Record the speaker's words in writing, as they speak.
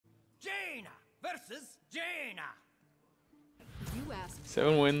Jaina versus Jaina.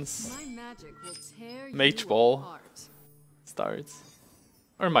 7 wins. My magic will tear Mage you ball apart. starts.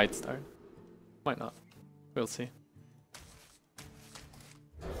 Or might start. Might not. We'll see.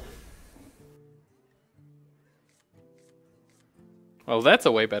 Well, that's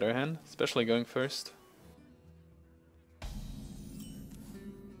a way better hand, especially going first.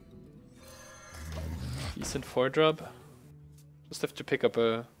 Decent 4-drop. Just have to pick up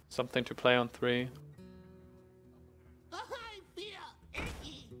something to play on 3.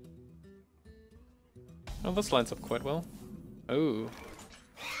 Oh, this lines up quite well. Oh.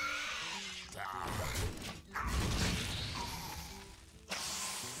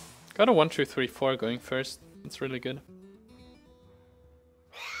 Got a 1, 2, 3, 4 going first. That's really good.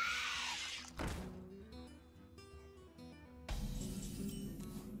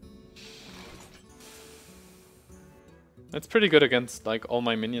 It's pretty good against like all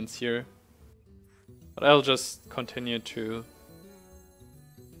my minions here. But I'll just continue to...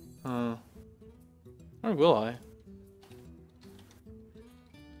 or will I?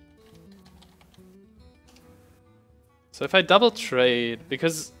 So if I double trade,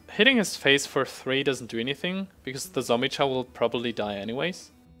 because hitting his face for 3 doesn't do anything, because the zombie chow will probably die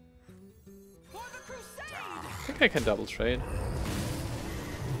anyways. I think I can double trade.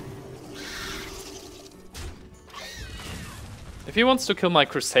 If he wants to kill my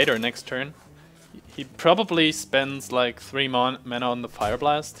Crusader next turn, he probably spends like 3 mana on the Fire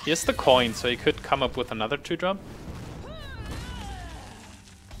Blast. He has the coin, so he could come up with another 2-drop.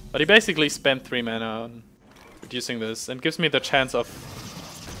 But he basically spent 3 mana on reducing this, and gives me the chance of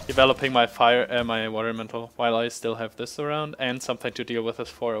developing my my Water Elemental while I still have this around, and something to deal with his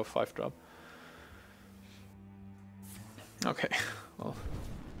 4 or 5-drop. Okay, well.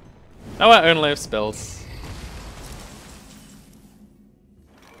 Now I only have spells.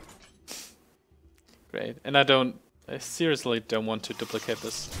 Great, and I seriously don't want to duplicate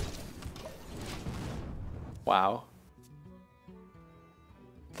this. Wow.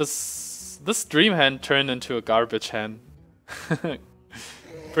 This dream hand turned into a garbage hand.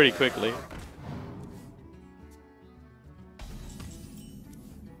 Pretty quickly.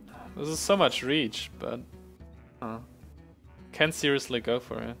 This is so much reach, but can't seriously go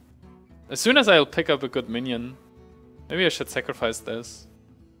for it. As soon as I'll pick up a good minion, maybe I should sacrifice this.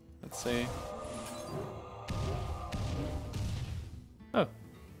 Let's see. Oh,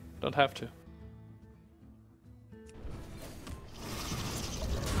 don't have to.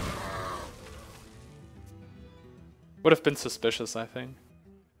 Would have been suspicious, I think.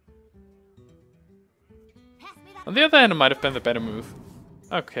 On the other hand, it might have been the better move.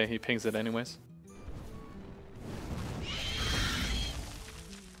 Okay, he pings it anyways.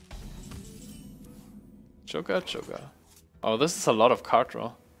 Choga, choga. Oh, this is a lot of card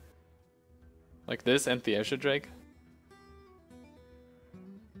draw. Like this and the Azure Drake.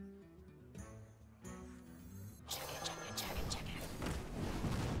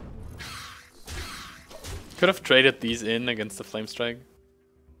 Could have traded these in against the Flamestrike.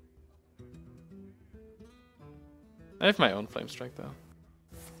 I have my own Flamestrike though.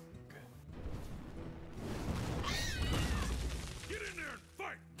 Okay. Get in there and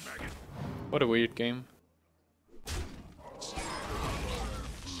fight, maggot. What a weird game.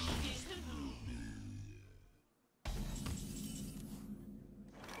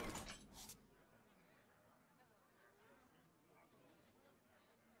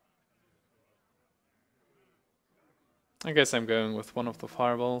 I guess I'm going with one of the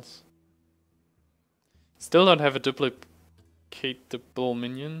fireballs. Still don't have a duplicatable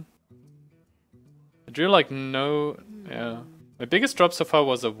minion. I drew like no... yeah. My biggest drop so far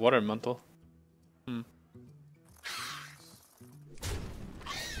was a Water Mantle.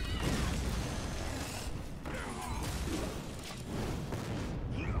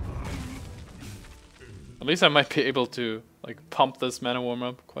 At least I might be able to like pump this mana warm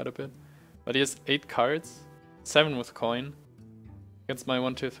up quite a bit. But he has 8 cards. 7 with coin. Against my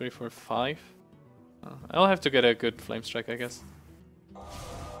 1, 2, 3, 4, 5. I'll have to get a good Flamestrike, I guess.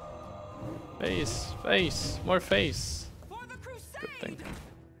 Face, face, more face. Good thing.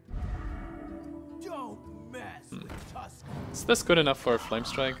 Is this good enough for a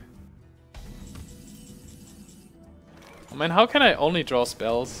Flamestrike? I mean, how can I only draw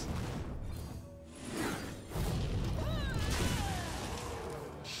spells?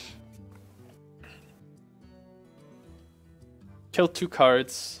 Killed 2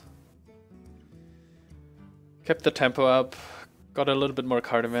 cards. Kept the tempo up. Got a little bit more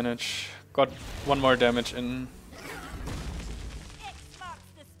card advantage. Got 1 more damage in.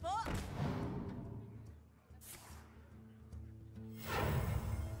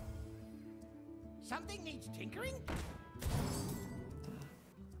 Something needs tinkering?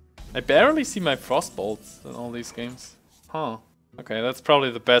 I barely see my Frostbolts in all these games. Huh. Okay, that's probably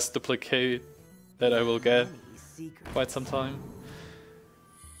the best duplicate that I will get quite some time.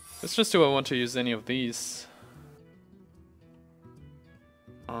 Let's just do I want to use any of these.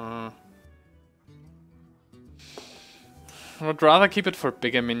 I would rather keep it for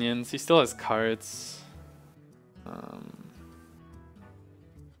bigger minions. He still has cards.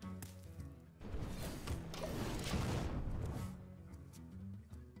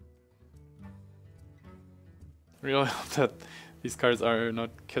 Really hope that these cards are not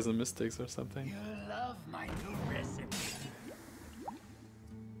Chasmistics or something. You love my new recipe.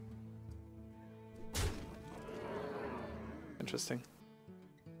 Interesting.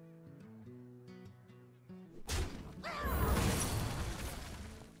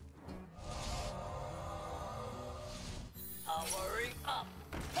 Powering up.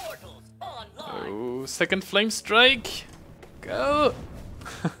 Portals online. Oh, second Flamestrike! Go!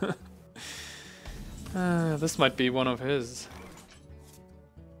 This might be one of his.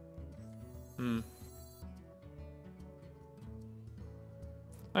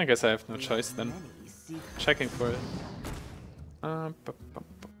 I guess I have no choice then. Checking for it.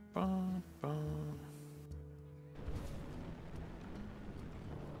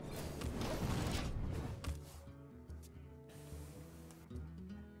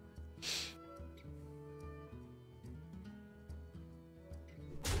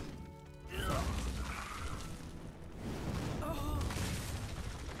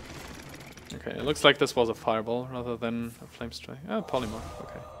 Okay, it looks like this was a fireball rather than a Flamestrike. Oh, Polymorph,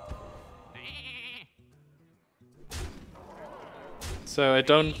 okay. So I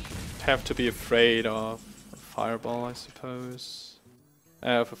don't have to be afraid of a fireball, I suppose.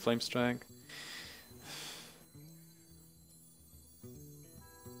 Of a Flamestrike.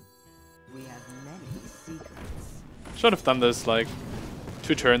 We have many secrets. Should have done this like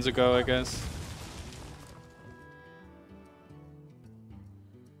 2 turns ago, I guess.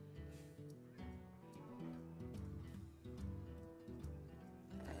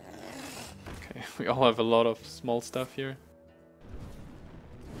 Okay, we all have a lot of small stuff here.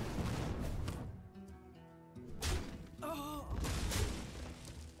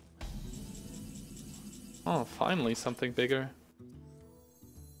 Oh, finally something bigger.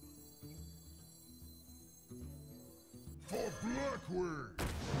 For Blackwing.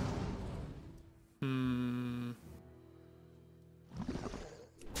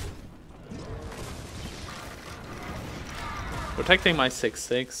 Protecting my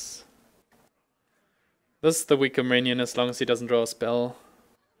 6/6. This is the weaker minion as long as he doesn't draw a spell.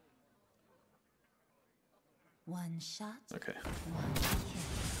 One shot. Okay. One kill.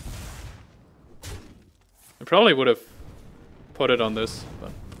 I probably would have put it on this,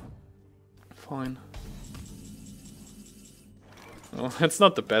 but fine. Well, it's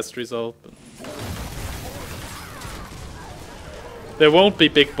not the best result, but there won't be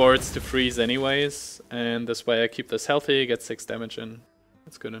big boards to freeze anyways, and this way I keep this healthy, get 6 damage in.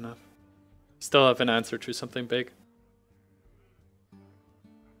 That's good enough. Still have an answer to something big.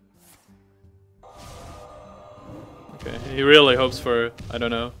 Okay, he really hopes for, I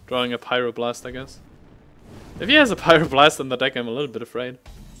don't know, drawing a Pyroblast, I guess. If he has a Pyroblast in the deck, I'm a little bit afraid.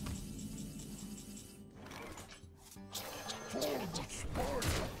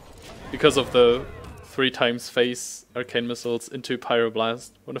 Because of the 3 times face Arcane Missiles into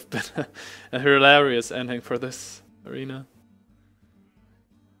Pyroblast would have been a hilarious ending for this arena.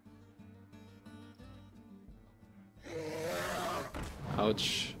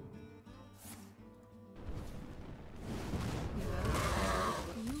 Ouch.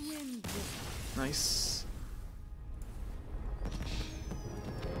 Nice.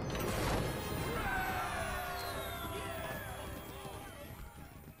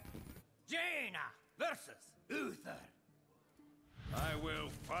 Jaina versus Uther. I will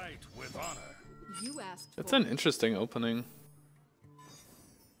fight with honor. You asked That's for an interesting opening.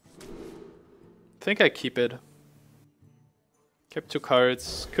 I think I keep it. Kept 2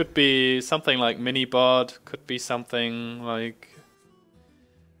 cards. Could be something like mini bot. Could be something like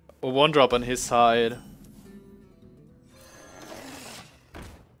a 1-drop on his side. I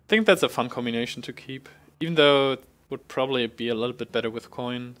think that's a fun combination to keep. Even though it would probably be a little bit better with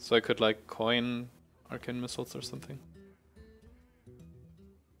coin. So I could like coin Arcane Missiles or something.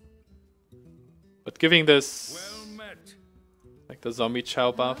 But giving this Well met. like the zombie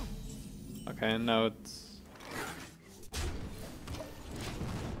Chow buff. Okay, now it's...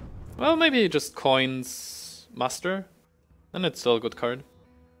 Well, maybe just coins Muster. Then it's still a good card.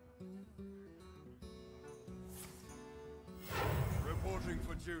 Reporting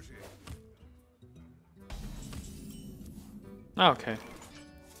for duty. Ah, okay.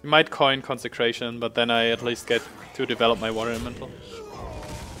 You might coin Consecration, but then I at least get to develop my Water Elemental.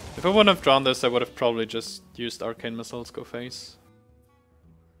 If I wouldn't have drawn this, I would have probably just used Arcane Missiles, go face.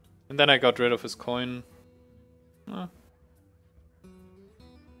 And then I got rid of his coin. Ah.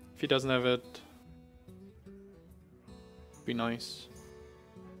 If he doesn't have it, be nice.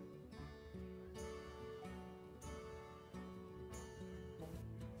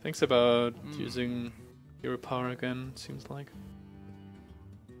 Thinks about using Hero Power again, seems like.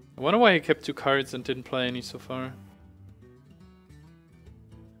 I wonder why he kept 2 cards and didn't play any so far.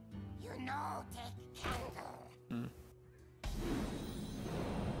 You know, take candle.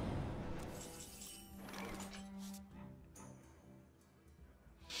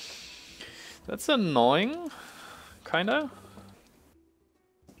 That's annoying, kinda.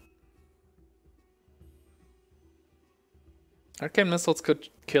 Arcane Missiles could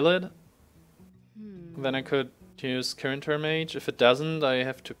kill it. Then I could use Kirin Mage. If it doesn't, I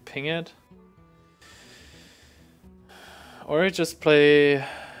have to ping it. Or I just play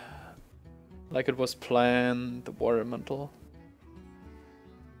like it was planned, the Water Elemental.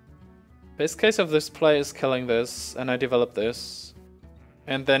 Best case of this play is killing this, and I develop this.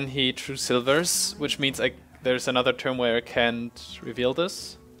 And then he True Silvers, which means there's another turn where I can't reveal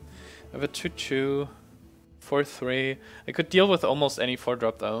this. I have a 2-2, 4-3. I could deal with almost any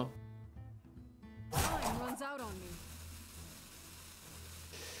 4-drop though. Time runs out on me.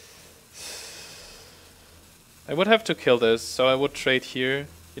 I would have to kill this, so I would trade here.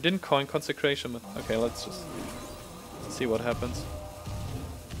 He didn't coin Consecration, but okay, let's just see what happens.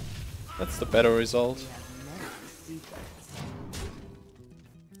 That's the better result.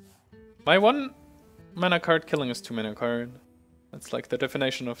 My 1 mana card killing is 2 mana card. That's like the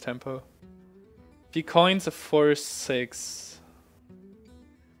definition of tempo. If he coins a 4-6,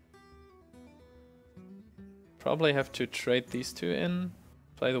 probably have to trade these 2 in,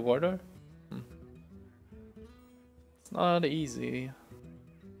 play the Warder. It's not easy.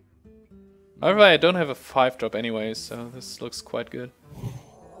 However, I don't have a 5-drop anyway, so this looks quite good.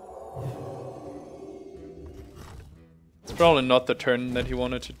 It's probably not the turn that he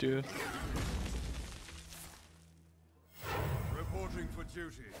wanted to do. Reporting for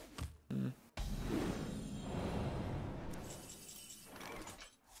duty.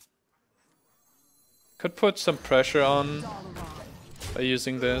 Could put some pressure on by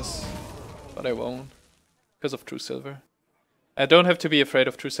using this, but I won't, because of True Silver. I don't have to be afraid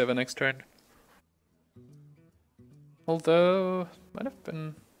of True Silver next turn. Although, would have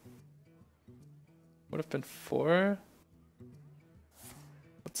been 4.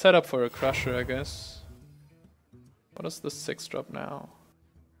 Let's set up for a Crusher, I guess. What is the 6-drop now?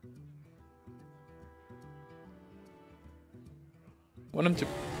 Want him to...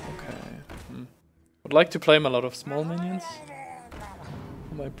 okay. Would like to play him a lot of small minions.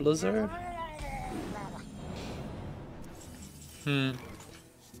 For my Blizzard. I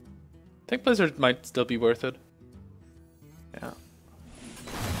think Blizzard might still be worth it. Yeah.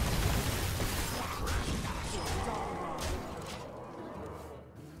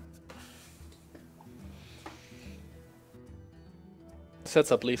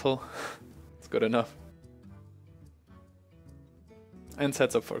 Sets up lethal. It's good enough. And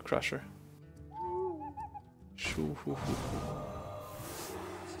sets up for a Crusher.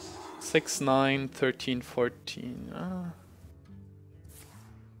 6, 9, 13, 14.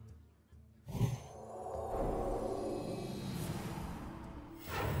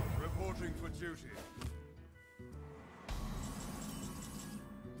 Reporting for duty.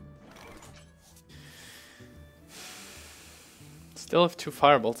 Still have 2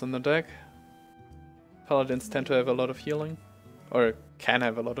 fireballs in the deck. Paladins tend to have a lot of healing. Or can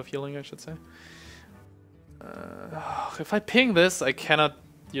have a lot of healing, I should say. If I ping this, I cannot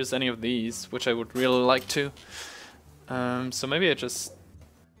use any of these, which I would really like to. So maybe I just...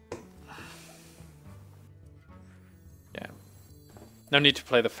 yeah. No need to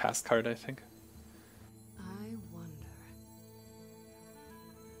play the fast card, I think. I wonder.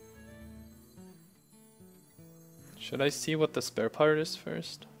 Should I see what the spare part is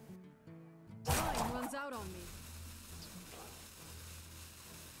first? Time runs out on me.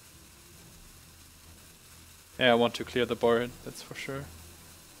 Yeah, I want to clear the board, that's for sure.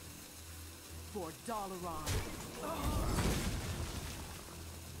 For Dalaran.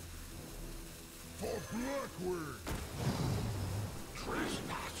 For Blackwing.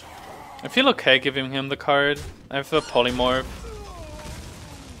 I feel okay giving him the card. I have a Polymorph.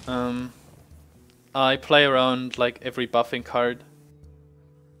 I play around like every buffing card.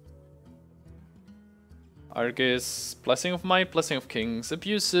 Argus, Blessing of Might, Blessing of Kings,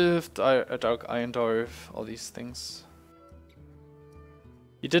 Abusive, Dark Iron Dwarf, all these things.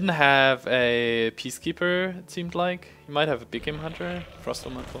 He didn't have a Peacekeeper, it seemed like. He might have a Big Game Hunter. Frost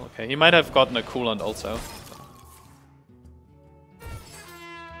Elemental, okay. He might have gotten a Coolant also.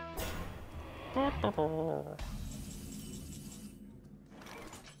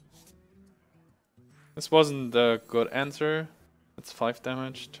 This wasn't a good answer. It's 5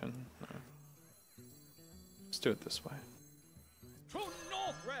 damage, 10. No. Let's do it this way. To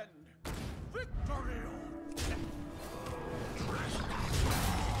Northrend! Victory!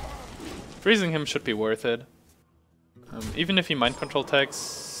 Freezing him should be worth it. Even if he mind control tags,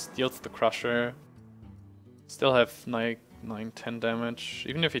 steals the Crusher, still have 9, 10 damage.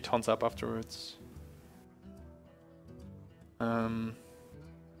 Even if he taunts up afterwards. Yeah,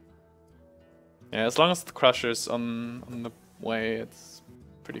 as long as the Crusher's on the way, it's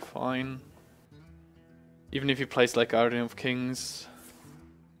pretty fine. Even if he plays like Guardian of Kings.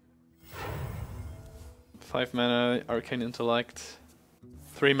 5 mana, Arcane Intellect.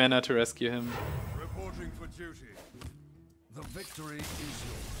 3 mana to rescue him. Reporting for duty. The victory is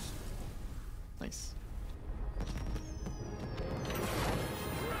yours. Nice.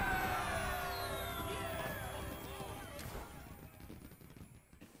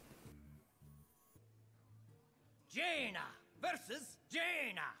 Jaina versus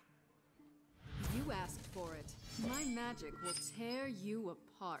Jaina. You asked for it. My magic will tear you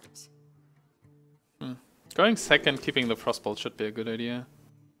apart. Going second, keeping the Frostbolt should be a good idea.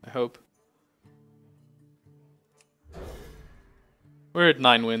 I hope. We're at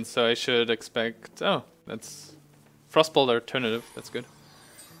 9 wins, so I should expect... Oh, that's Frostbolt alternative, that's good.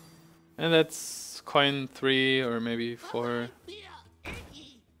 And that's coin 3 or maybe 4.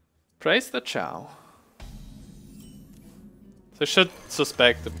 Praise the Chow. So I should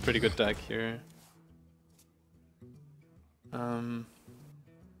suspect a pretty good deck here.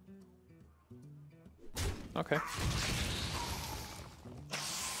 Okay.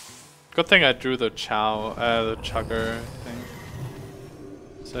 Good thing I drew the Chow, the Chugger thing.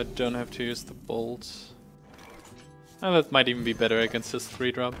 So I don't have to use the Bolt. And that might even be better against his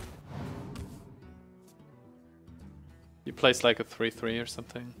 3-drop. He plays like a 3-3 or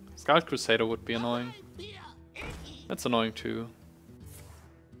something. Scarlet Crusader would be annoying. That's annoying too.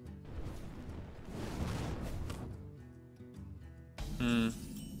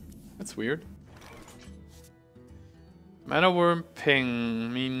 That's weird. Mana Wyrm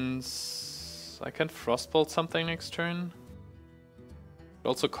ping means I can Frostbolt something next turn.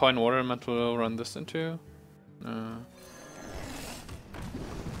 Also coin Water Elemental will run this into.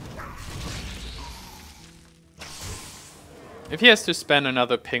 If he has to spend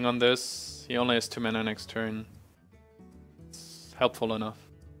another ping on this, he only has 2 mana next turn. It's helpful enough.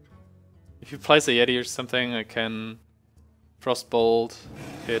 If he plays a Yeti or something, I can Frostbolt,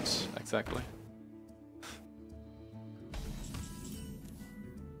 hit, exactly.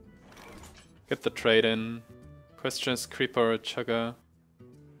 Get the trade in. Question is Creeper or Chugger.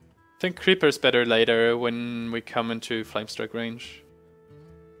 I think Creeper is better later when we come into Flamestrike range.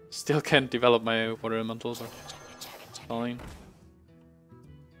 Still can't develop my Water Elemental, but fine.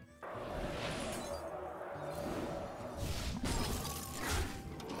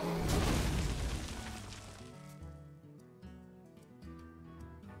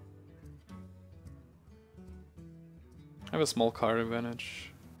 I have a small card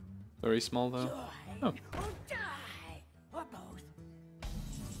advantage. Very small though. Oh.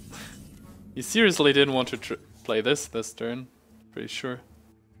 He seriously didn't want to play this turn. Pretty sure.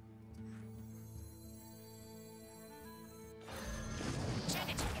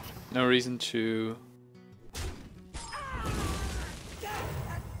 No reason to...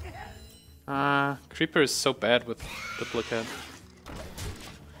 Creeper is so bad with duplicate.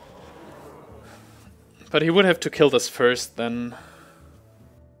 But he would have to kill this first, then...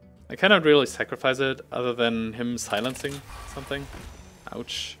 I cannot really sacrifice it, other than him silencing something.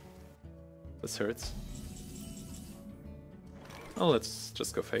 Ouch. This hurts. Oh, let's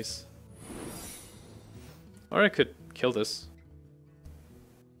just go face. Or I could kill this.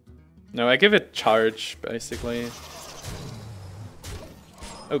 No, I give it charge, basically.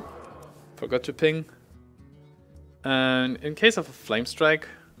 Oh, forgot to ping. And in case of a Flamestrike...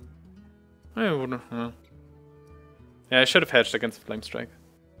 I wouldn't... Yeah, I should have hedged against Flamestrike.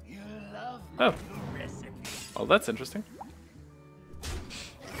 Oh. Well, that's interesting.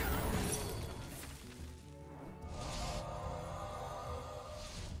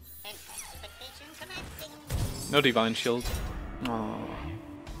 No Divine Shield. Oh.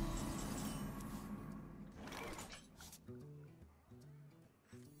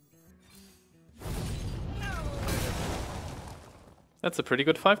 That's a pretty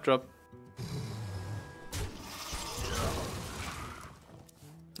good 5-drop.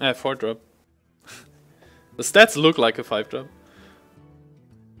 4-drop. The stats look like a 5-drop.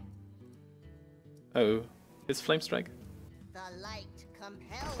 Oh, his Flamestrike? The light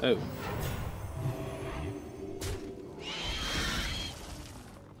compels. Oh.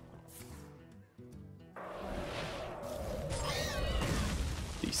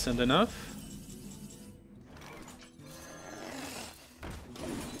 Decent enough.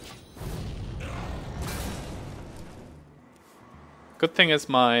 Good thing is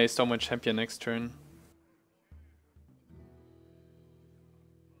my Stormwind champion next turn.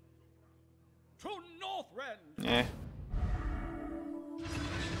 To Northrend. Eh.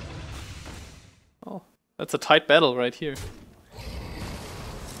 Oh, that's a tight battle right here.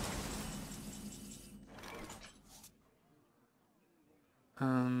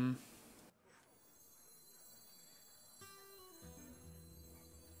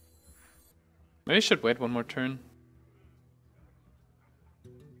 Maybe I should wait one more turn.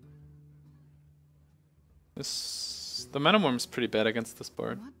 The Mana Wyrm's pretty bad against this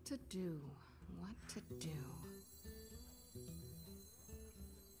board. What to do? What to do?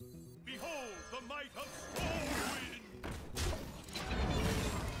 Behold the might of Stormwind!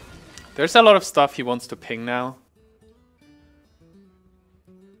 There's a lot of stuff he wants to ping now.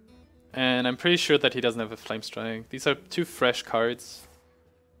 And I'm pretty sure that he doesn't have a Flamestrike. These are 2 fresh cards.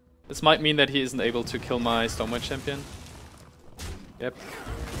 This might mean that he isn't able to kill my Stormwind champion. Yep.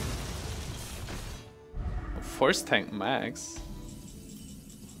 Force tank max.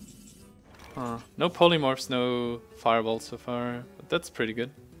 No polymorphs, no fireballs so far, but that's pretty good.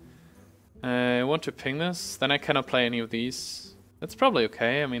 I want to ping this, then I cannot play any of these. That's probably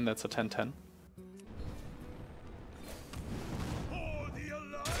okay, I mean that's a 10-10.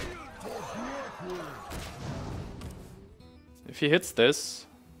 If he hits this,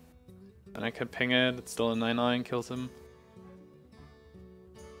 then I can ping it, it's still a 9-9, kills him.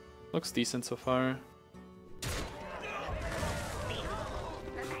 Looks decent so far.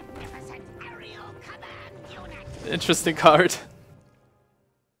 Interesting card.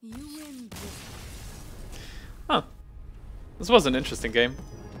 You win this. Huh. This was an interesting game.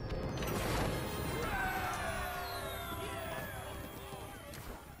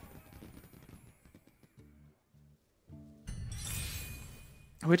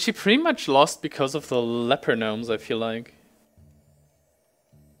 Which he pretty much lost because of the leper gnomes, I feel like.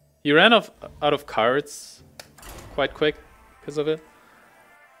 He ran out of cards quite quick because of it.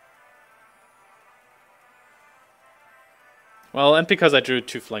 Well, and because I drew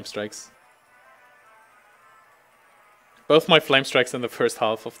 2 Flamestrikes. Both my Flamestrikes in the first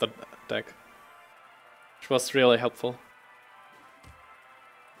half of the deck. Which was really helpful.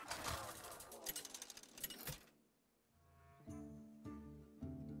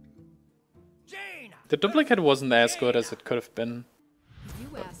 Jaina. The duplicate wasn't as good as it could have been.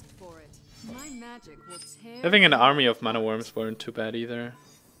 You asked for it. My magic will tear. Having an army of Mana Wyrms weren't too bad either.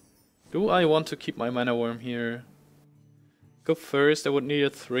 Do I want to keep my Mana Wyrm here? Go first, I would need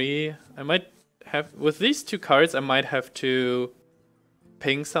a 3. I might have, with these 2 cards, I might have to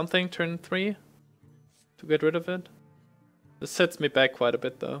ping something turn 3 to get rid of it. This sets me back quite a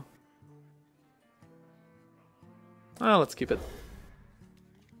bit though. Ah, let's keep it.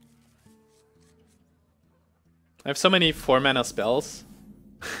 I have so many 4-mana spells,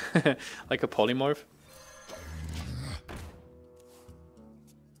 like a Polymorph.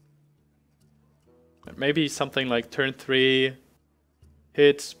 Maybe something like turn 3,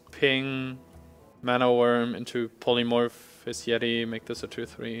 hit, ping, Mana Wyrm into Polymorph, his Yeti, make this a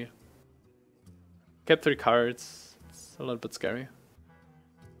 2-3. Kept 3 cards, it's a little bit scary.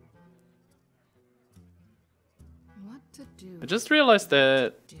 What to do? I just realized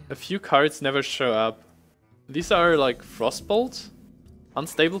that a few cards never show up. These are like Frostbolt,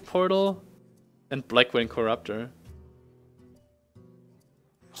 Unstable Portal, and Blackwing Corruptor.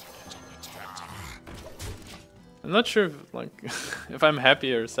 I'm not sure if, like, if I'm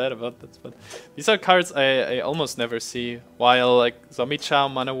happy or sad about this, but these are cards I almost never see. While like Zombie Chow,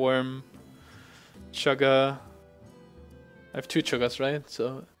 Mana Wyrm, Chugger. I have 2 Chuggers, right?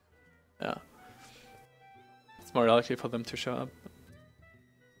 So yeah, it's more likely for them to show up.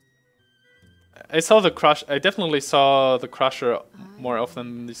 I saw the crush. I definitely saw the Crusher more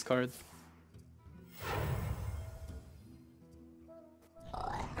often than these cards.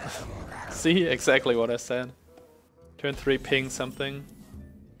 See, exactly what I said. Turn 3 ping something,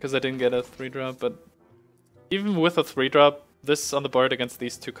 because I didn't get a 3-drop, but even with a 3-drop, this on the board against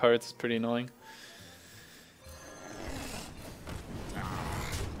these 2 cards is pretty annoying.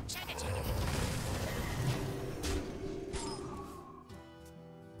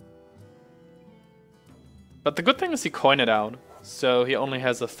 But the good thing is he coined it out. So he only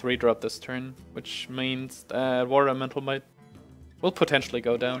has a 3-drop this turn, which means that Water Elemental will potentially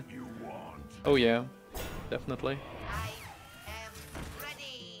go down. Oh yeah, definitely. I am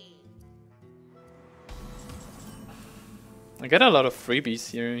ready. I get a lot of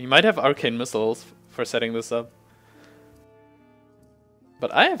freebies here. He might have Arcane Missiles for setting this up.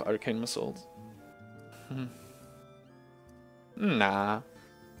 But I have Arcane Missiles. Nah.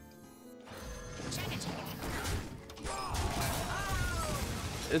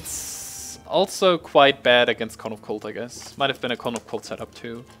 It's also quite bad against Con of Cold, I guess. Might have been a Con of Cold setup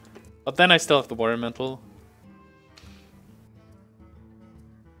too. But then I still have the Water Elemental.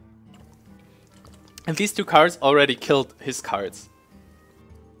 And these 2 cards already killed his cards.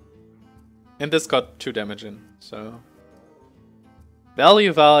 And this got 2 damage in, so...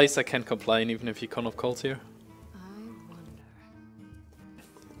 Value-wise, I can't complain even if he Con of Colds here. I wonder.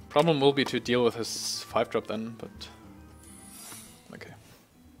 Problem will be to deal with his 5-drop then, but... Okay.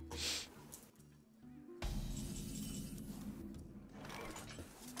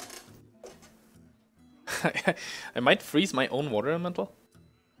 I might freeze my own Water Elemental.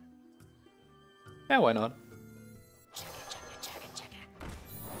 Yeah, why not?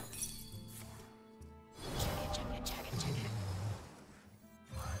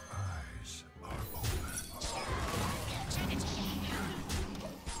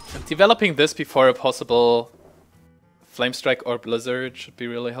 And developing this before a possible Flamestrike or Blizzard should be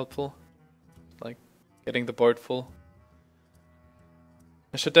really helpful. Like, getting the board full.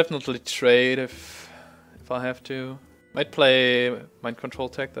 I should definitely trade if I have to. Might play Mind Control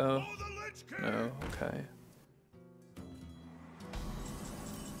tech though. No, okay.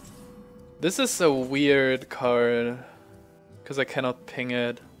 This is a weird card because I cannot ping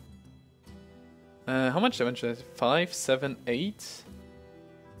it. How much damage is it? 5, 7, 8?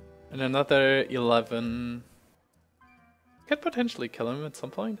 And another 11. Could potentially kill him at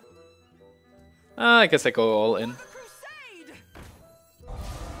some point. I guess I go all in.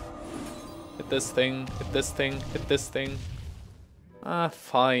 Hit this thing, hit this thing, hit this thing.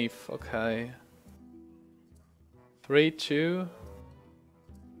 5, okay. 3, 2.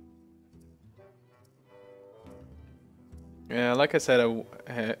 Yeah, like I said,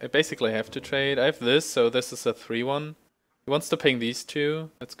 I basically have to trade. I have this, so this is a 3-1. He wants to ping these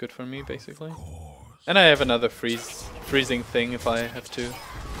 2. That's good for me, basically. And I have another freezing thing if I have to do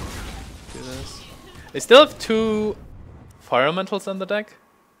this. I still have 2 Fire Elementals on the deck.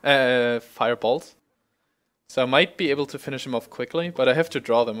 Fireballs. So I might be able to finish him off quickly, but I have to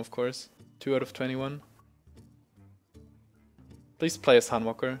draw them, of course. 2 out of 21. Please play a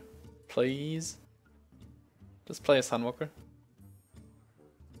Sunwalker. Please. Just play a Sunwalker.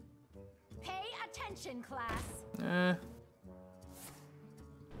 Pay attention, class.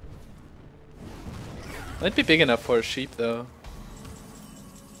 Might be big enough for a sheep, though.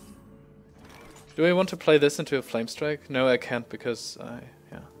 Do I want to play this into a Flamestrike? No, I can't because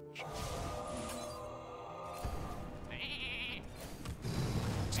yeah, sure.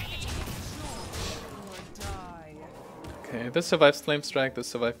 Okay, this survives Flamestrike, this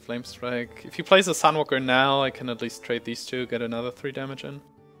survives Flamestrike. If he plays a Sunwalker now, I can at least trade these 2, get another 3 damage in.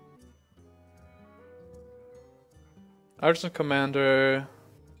 Argent Commander,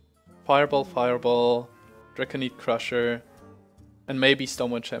 Fireball, Fireball, Drakonid Crusher, and maybe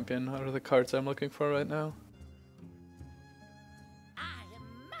Stormwind Champion are the cards I'm looking for right now. I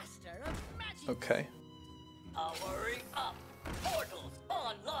am master of magic. Okay. Powering up. Portals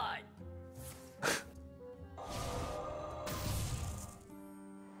online.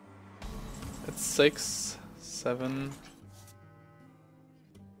 It's 6, 7.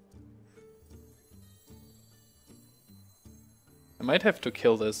 I might have to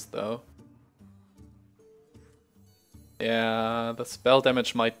kill this though. Yeah, the spell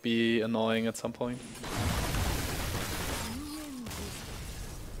damage might be annoying at some point.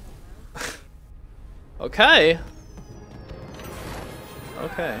 Okay.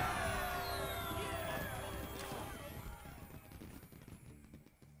 Okay.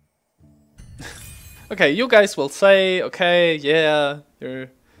 Okay, you guys will say, okay, yeah, your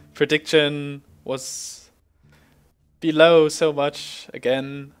prediction was below so much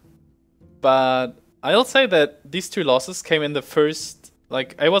again, but I'll say that these 2 losses came in the first,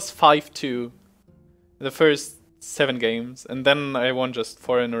 like, I was 5-2 in the first 7 games, and then I won just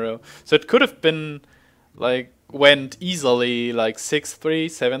 4 in a row. So it could have been, like, went easily, like, 6-3,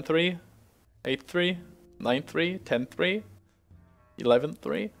 7-3, 8-3, 9-3, 10-3,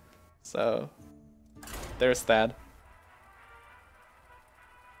 11-3. So there's that.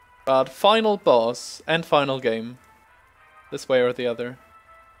 But final boss and final game. This way or the other.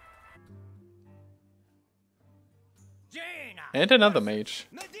 Jaina! And another mage.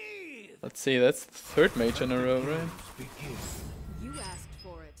 Medivh! Let's see, that's the third mage in a row, right? You asked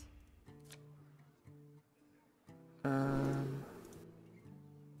for it.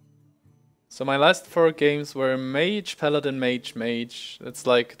 So my last 4 games were Mage, Paladin, Mage, Mage. It's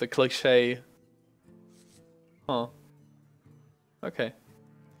like the cliche. Huh. Okay.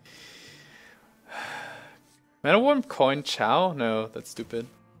 Mana Wyrm coin Chow? No, that's stupid.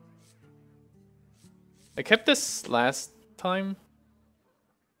 I kept this last time.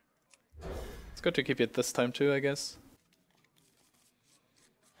 It's good to keep it this time too, I guess.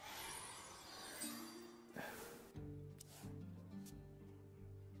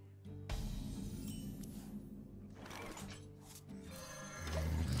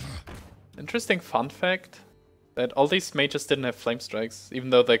 Interesting fun fact that all these mages didn't have Flamestrikes,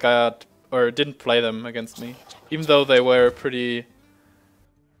 even though they got or didn't play them against me, even though they were pretty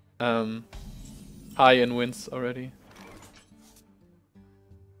high in wins already.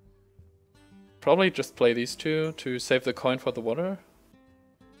 Probably just play these two to save the coin for the water.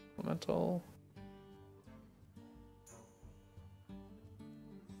 Elemental.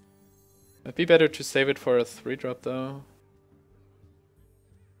 It'd be better to save it for a 3-drop though.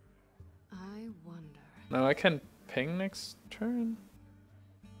 I wonder. No, I can ping next turn.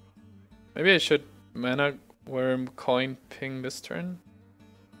 Maybe I should Mana Wyrm coin ping this turn.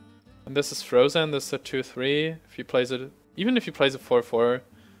 And this is frozen, this is a 2-3. If he plays it, even if he plays a 4-4,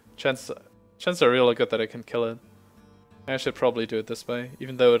 chances are really good that I can kill it. I should probably do it this way,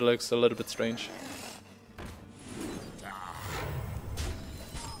 even though it looks a little bit strange.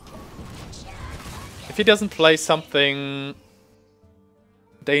 If he doesn't play something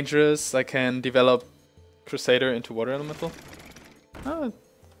dangerous, I can develop Crusader into Water Elemental. Oh,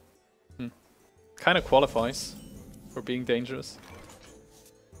 kind of qualifies for being dangerous.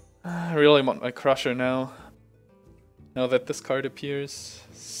 I really want my Crusher now. Now that this card appears.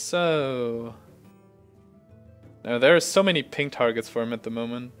 So... Now there are so many ping targets for him at the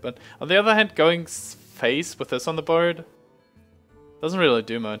moment, but on the other hand, going face with this on the board doesn't really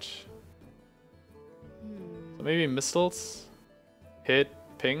do much. So maybe missiles, hit,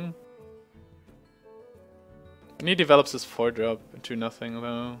 ping. And he develops his 4-drop into nothing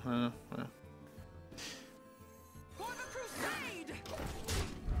though.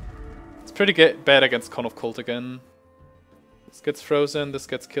 It's pretty bad against Con of Cold again. This gets frozen, this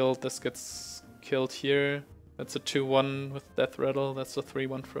gets killed here. That's a 2-1 with Death Rattle, that's a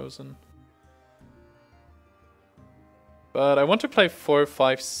 3-1 frozen. But I want to play 4,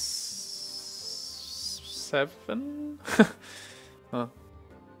 5, 7? Huh.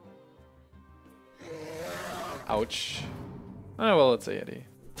 Ouch. Oh well, it's a Yeti.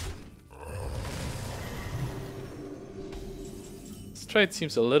 This trade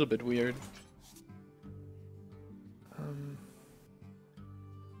seems a little bit weird.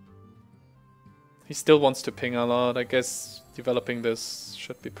 He still wants to ping a lot. I guess developing this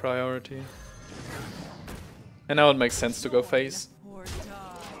should be priority. And now it makes sense to go face.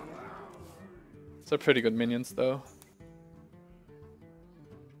 These are pretty good minions though.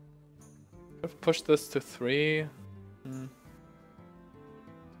 I've pushed this to 3.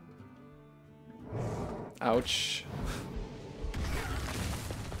 Ouch.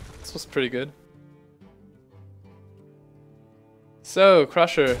 This was pretty good. So,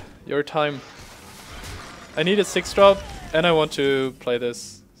 Crusher, your time. I need a 6-drop and I want to play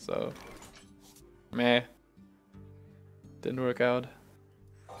this, so meh. Didn't work out.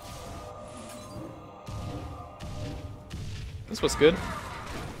 This was good.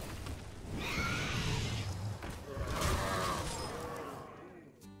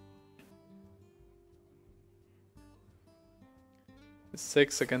 It's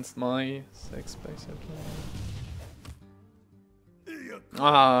 6 against my 6 basically.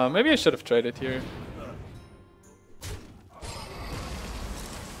 Maybe I should have traded here.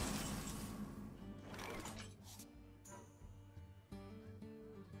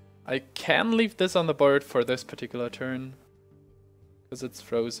 I can leave this on the board for this particular turn, because it's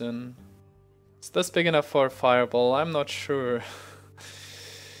frozen. Is this big enough for a fireball? I'm not sure.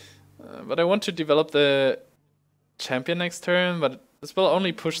 But I want to develop the champion next turn, but this will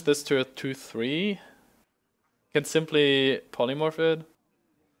only push this to a 2-3. Can simply polymorph it.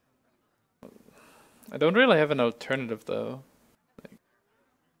 I don't really have an alternative though.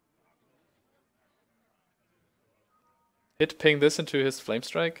 Hit ping this into his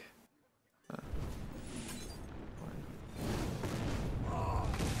Flamestrike.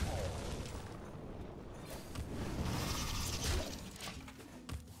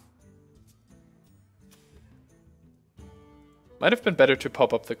 Might have been better to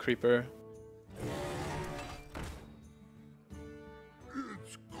pop up the creeper.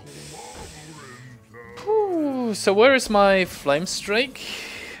 So where is my Flamestrike?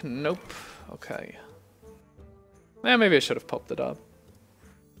 Nope. Okay. Yeah, maybe I should have popped it up.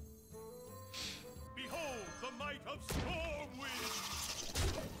 Behold the might of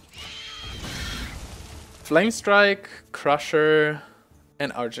Stormwind. Flamestrike, Crusher,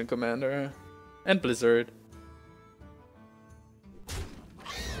 and Argent Commander, and Blizzard.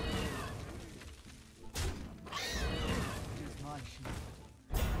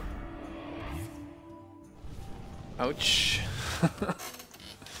 Ouch.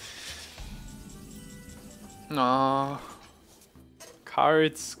 Aw.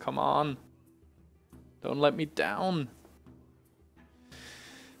 Cards, come on. Don't let me down.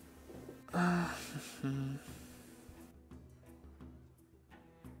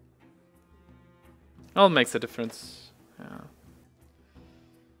 All makes a difference. Yeah.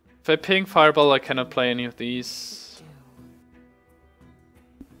 If I ping Fireball, I cannot play any of these.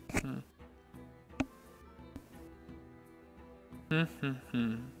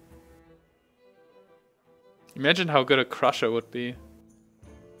 Imagine how good a Crusher would be.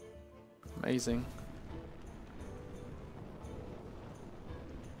 Amazing.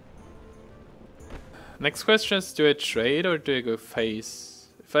 Next question is, do I trade or do I go face?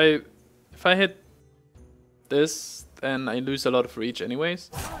 If I hit this, then I lose a lot of reach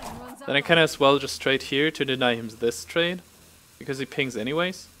anyways. Then I can as well just trade here to deny him this trade, because he pings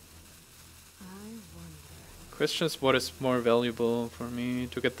anyways. Question is, what is more valuable for me?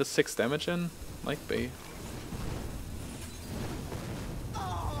 To get the 6 damage in? Might be.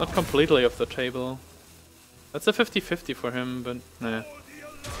 Not completely off the table. That's a 50-50 for him, but nah.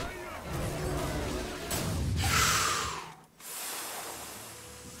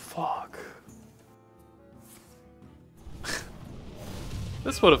 Fuck.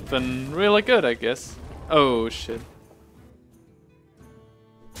 This would have been really good, I guess. Oh shit.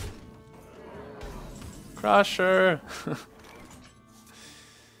 Crusher!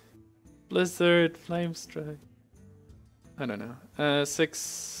 Blizzard, Flamestrike. I don't know.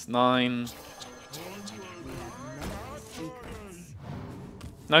 6, 9.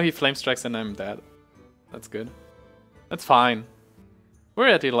 Now he Flamestrikes and I'm dead. That's good. That's fine. We're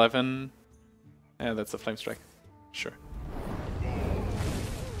at 11. Yeah, that's a Flamestrike. Sure.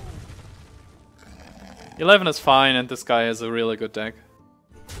 11 is fine, and this guy has a really good deck.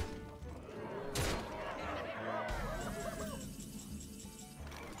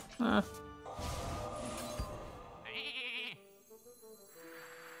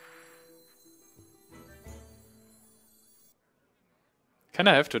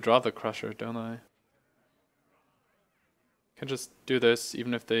 Kinda have to draw the Crusher, don't I? Can just do this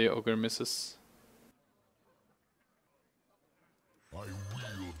even if the Ogre misses. I wield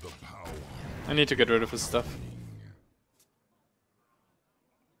the power. I need to get rid of his stuff.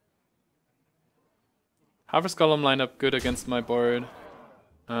 Harvest Golem lined up good against my board.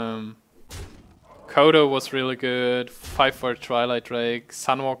 Kodo was really good. 5 for Twilight Drake.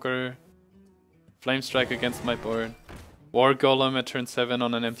 Sunwalker. Flamestrike against my board. War Golem at turn 7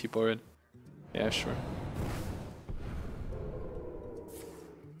 on an empty board. Yeah, sure.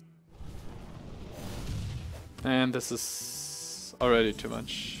 And this is already too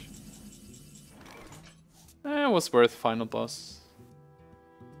much. It was worth final boss.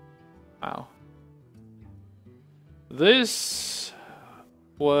 Wow. This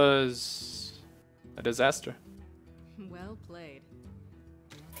was a disaster. Well played.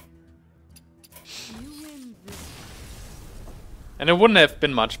 You win this. And it wouldn't have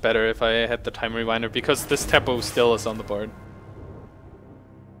been much better if I had the time rewinder, because this tempo still is on the board.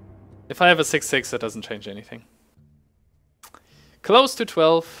 If I have a 6-6, it doesn't change anything. Close to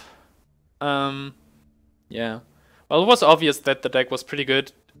 12. Yeah. Well, it was obvious that the deck was pretty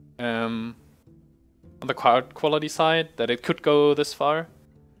good on the card quality side, that it could go this far.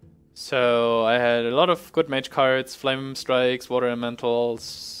 So I had a lot of good mage cards, Flame Strikes, Water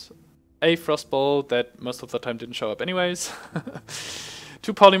Elementals, a Frostbolt that most of the time didn't show up anyways.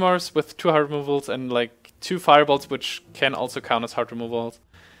 2 Polymorphs with 2 hard removals and like 2 Firebolts, which can also count as hard removals.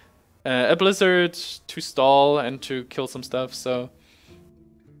 A Blizzard to stall and to kill some stuff, so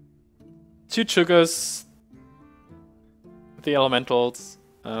 2 Chuggers, the Elementals,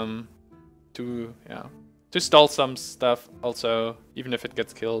 to stall some stuff also, even if it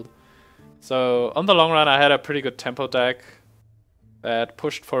gets killed. So on the long run I had a pretty good tempo deck that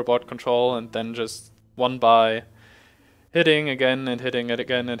pushed for board control and then just won by hitting again and hitting it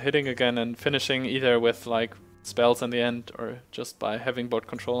again and hitting again and finishing either with like spells in the end or just by having board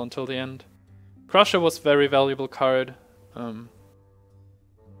control until the end. Crusher was a very valuable card. I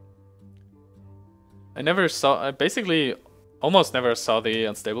basically almost never saw the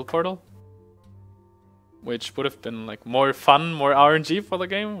Unstable Portal. which would have been like more fun, more RNG for the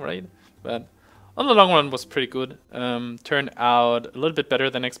game, right? But on the long run was pretty good. Turned out a little bit better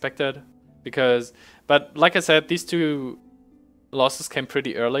than expected but like I said, these two losses came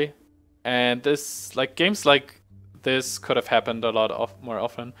pretty early, and games like this could have happened a lot more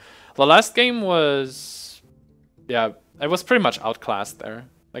often. The last game was, yeah, I was pretty much outclassed there.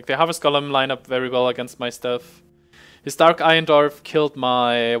 Like the Harvest Golem lined up very well against my stuff. His Dark Iron Dwarf killed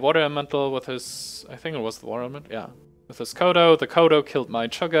my Water Elemental with his, I think it was the Water Elemental, yeah, with his Kodo. The Kodo killed my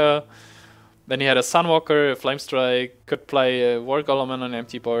Chugga. Then he had a Sunwalker, a Flamestrike, could play a War Golem on an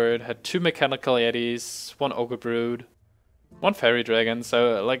empty board, had 2 Mechanical Yetis, 1 Ogre Brood, 1 Fairy Dragon.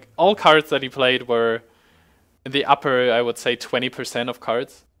 So like all cards that he played were in the upper, I would say 20% of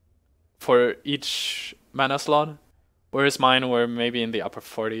cards for each mana slot, whereas mine were maybe in the upper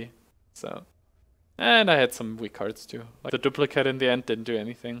 40. So, and I had some weak cards too. Like the Duplicate in the end didn't do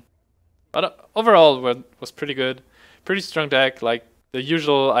anything. But overall was pretty good. Pretty strong deck, like the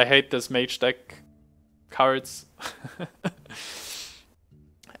usual I hate this Mage deck cards.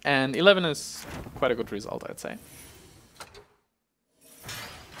 And 11 is quite a good result, I'd say.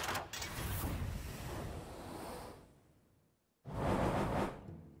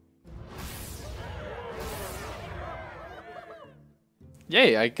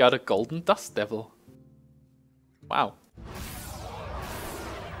 Yay, I got a golden Dust Devil. Wow.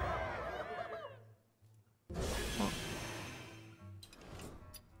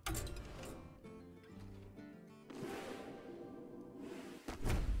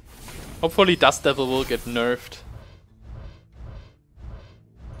 Hopefully Dust Devil will get nerfed.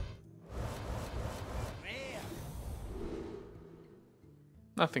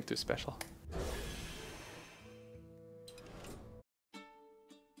 Nothing too special.